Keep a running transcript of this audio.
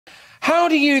How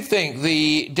do you think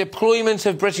the deployment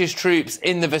of British troops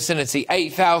in the vicinity,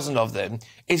 8,000 of them,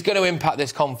 is going to impact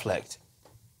this conflict?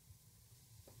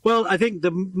 Well, I think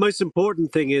the most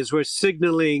important thing is we're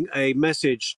signaling a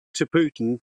message to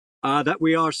Putin that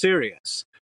we are serious.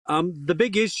 The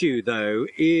big issue, though,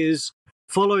 is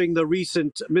following the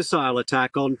recent missile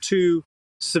attack on 2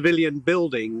 civilian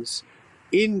buildings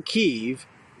in Kyiv,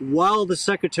 while the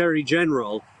Secretary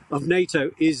General of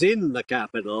NATO is in the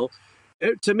capital,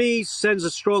 it, to me, sends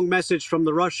a strong message from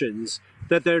the Russians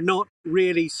that they're not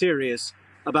really serious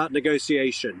about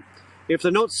negotiation. If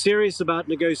they're not serious about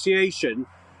negotiation,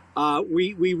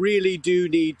 we really do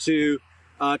need to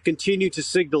continue to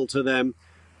signal to them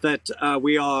that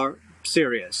we are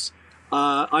serious.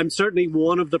 I'm certainly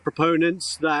one of the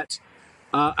proponents that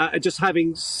just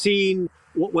having seen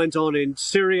what went on in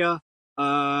Syria,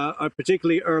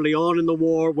 particularly early on in the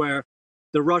war, where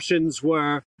the Russians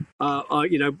were,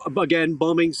 again,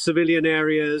 bombing civilian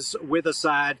areas with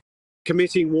Assad,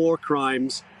 committing war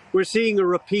crimes. We're seeing a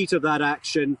repeat of that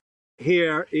action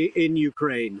here in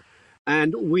Ukraine.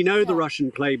 And we know the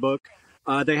Russian playbook.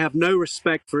 They have no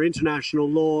respect for international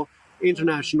law,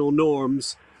 international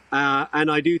norms. And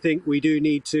I do think we do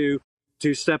need to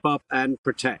step up and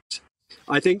protect.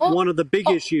 I think one of the big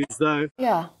issues, though...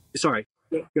 Yeah. Sorry,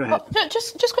 go ahead.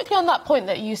 Just quickly on that point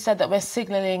that you said that we're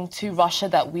signalling to Russia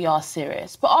that we are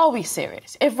serious. But are we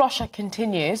serious? If Russia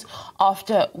continues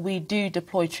after we do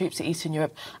deploy troops to Eastern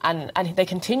Europe and they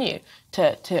continue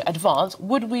to advance,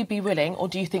 would we be willing, or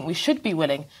do you think we should be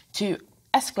willing, to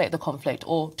escalate the conflict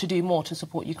or to do more to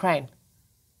support Ukraine?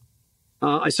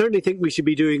 I certainly think we should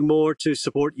be doing more to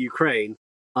support Ukraine.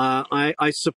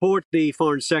 I support the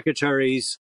Foreign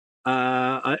Secretary's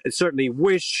certainly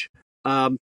wish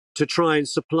to try and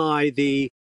supply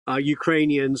the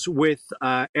Ukrainians with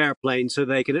airplanes so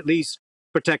they can at least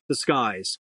protect the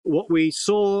skies. What we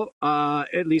saw,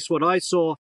 at least what I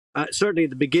saw, certainly at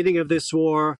the beginning of this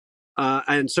war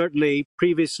and certainly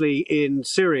previously in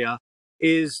Syria,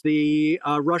 is the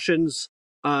Russians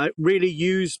really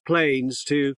used planes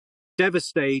to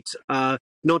devastate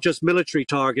not just military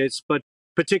targets, but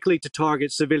particularly to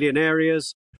target civilian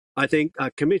areas, I think,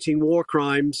 committing war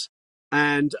crimes.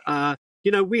 And,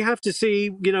 we have to see,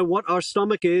 what our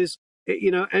stomach is,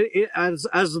 as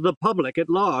the public at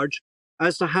large,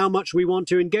 as to how much we want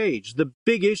to engage. The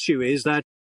big issue is that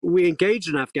we engaged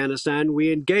in Afghanistan,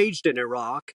 we engaged in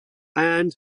Iraq,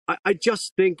 and I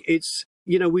just think it's,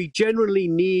 we generally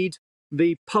need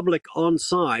the public on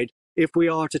side if we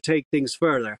are to take things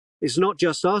further. It's not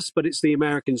just us, but it's the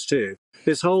Americans too.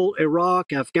 This whole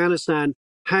Iraq, Afghanistan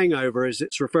hangover, as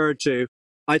it's referred to,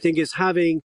 I think is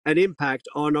having an impact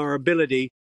on our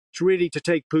ability to really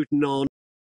take Putin on.